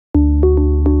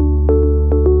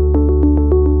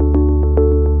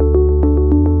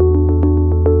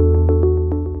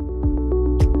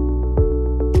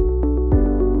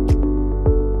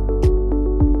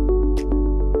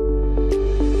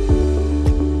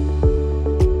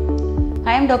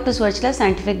am Dr. Suvarchala,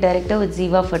 Scientific Director with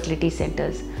ZIVA Fertility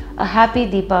Centers. A happy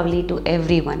Deepavali to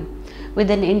everyone.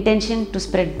 With an intention to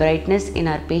spread brightness in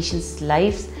our patients'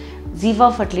 lives,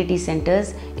 ZIVA Fertility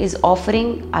Centers is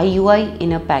offering IUI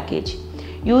in a package.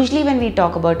 Usually when we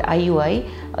talk about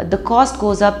IUI, the cost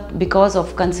goes up because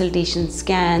of consultations,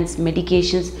 scans,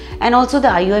 medications, and also the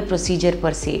IUI procedure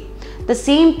per se. The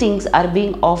same things are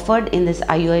being offered in this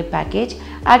IUI package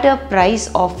at a price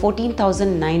of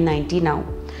 14,990 now.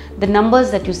 The numbers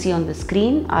that you see on the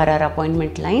screen are our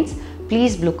appointment lines.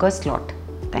 Please book a slot.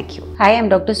 Thank you. Hi, I am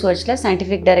Dr. Suvarchala,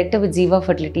 Scientific Director with ZIVA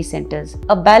Fertility Centers.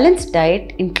 A balanced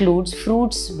diet includes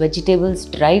fruits, vegetables,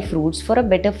 dry fruits for a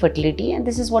better fertility, and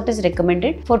this is what is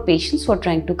recommended for patients who are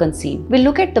trying to conceive. We'll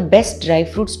look at the best dry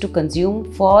fruits to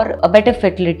consume for a better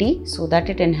fertility so that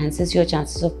it enhances your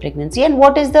chances of pregnancy, and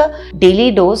what is the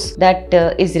daily dose that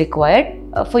is required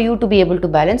for you to be able to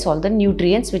balance all the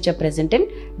nutrients which are present in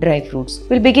dry fruits.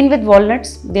 We'll begin with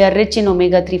walnuts. They are rich in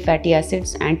omega-3 fatty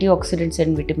acids, antioxidants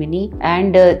and vitamin E,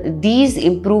 and these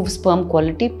improve sperm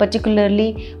quality,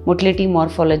 particularly motility,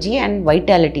 morphology and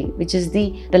vitality, which is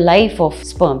the life of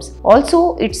sperms.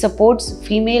 Also, it supports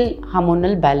female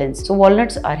hormonal balance. So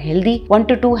walnuts are healthy. 1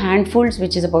 to 2 handfuls,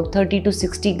 which is about 30 to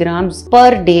 60 grams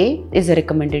per day, is a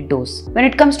recommended dose. When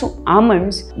it comes to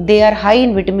almonds, they are high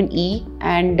in vitamin E,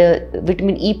 and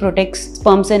vitamin E protects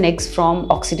sperms and eggs from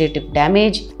oxidative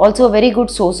damage. Also a very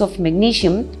good source of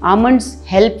magnesium. Almonds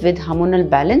help with hormonal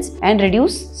balance and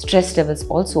reduce stress levels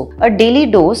also. A daily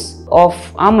dose of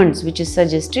almonds which is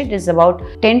suggested is about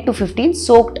 10 to 15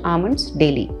 soaked almonds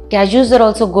daily. Cashews are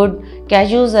also good.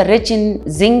 Cashews are rich in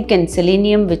zinc and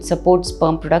selenium, which supports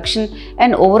sperm production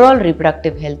and overall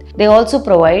reproductive health. They also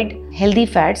provide healthy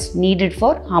fats needed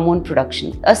for hormone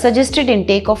production. A suggested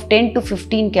intake of 10 to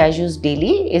 15 cashews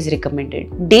daily is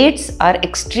recommended. Dates are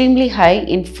extremely high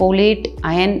in folate,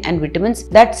 iron and vitamins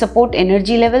that support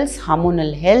energy levels,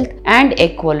 hormonal health and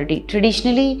egg quality.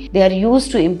 Traditionally, they are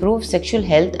used to improve sexual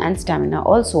health and stamina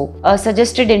also. A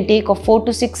suggested intake of 4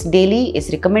 to 6 daily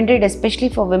is recommended, especially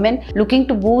for women looking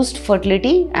to boost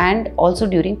fertility and also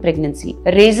during pregnancy.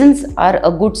 Raisins are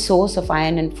a good source of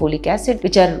iron and folic acid,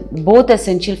 which are both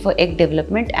essential for egg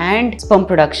development and sperm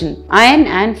production. Iron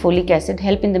and folic acid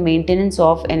help in the maintenance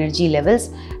of energy levels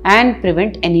and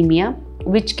prevent anemia,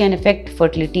 which can affect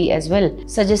fertility as well.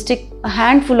 Suggesting a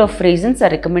handful of raisins are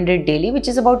recommended daily, which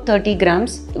is about 30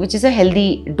 grams, which is a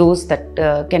healthy dose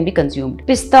that can be consumed.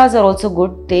 Pistas are also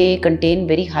good. They contain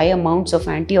very high amounts of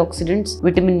antioxidants,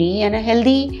 vitamin E and a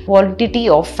healthy quantity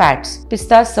of fats.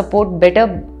 Pistas support better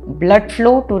blood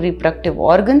flow to reproductive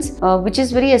organs, which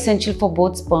is very essential for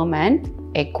both sperm and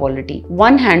egg quality.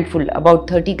 1 handful, about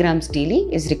 30 grams daily,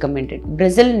 is recommended.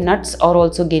 Brazil nuts are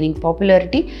also gaining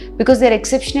popularity because they are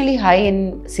exceptionally high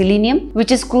in selenium, which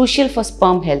is crucial for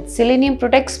sperm health. Selenium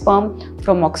protects sperm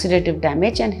from oxidative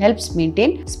damage and helps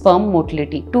maintain sperm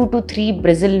motility. 2 to 3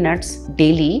 Brazil nuts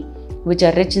daily, which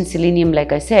are rich in selenium,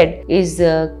 like I said, is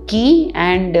key,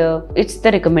 and it's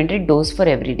the recommended dose for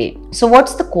every day. So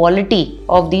what's the quality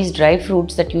of these dry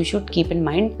fruits that you should keep in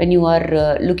mind when you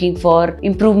are looking for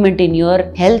improvement in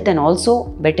your health and also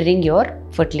bettering your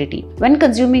fertility? When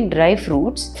consuming dry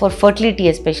fruits for fertility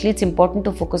especially, it's important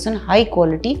to focus on high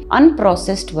quality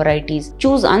unprocessed varieties.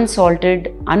 Choose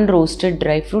unsalted, unroasted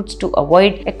dry fruits to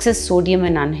avoid excess sodium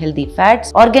and unhealthy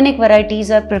fats. Organic varieties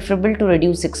are preferable to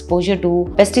reduce exposure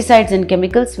to pesticides and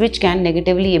chemicals which can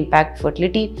negatively impact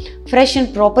fertility. Fresh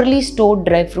and properly stored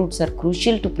dry fruits are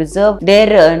crucial to preserve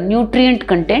their nutrient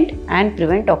content and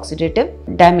prevent oxidative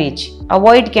damage.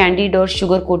 Avoid candied or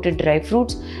sugar-coated dry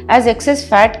fruits, as excess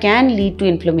fat can lead to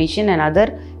inflammation and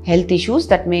other health issues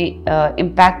that may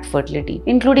impact fertility.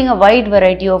 Including a wide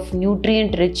variety of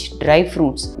nutrient-rich dry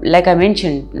fruits, like I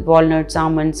mentioned, walnuts,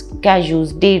 almonds,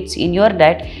 cashews, dates in your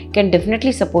diet can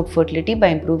definitely support fertility by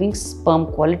improving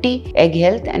sperm quality, egg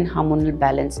health and hormonal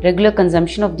balance. Regular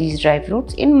consumption of these dry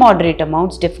fruits in moderate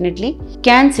amounts definitely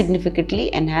can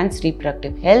significantly enhance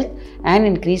reproductive health and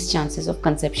increase chances of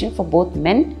conception for both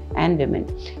men and women.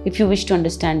 If you wish to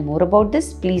understand more about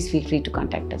this, please feel free to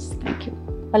contact us. Thank you.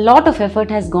 A lot of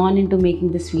effort has gone into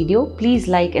making this video. Please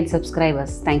like and subscribe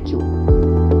us. Thank you.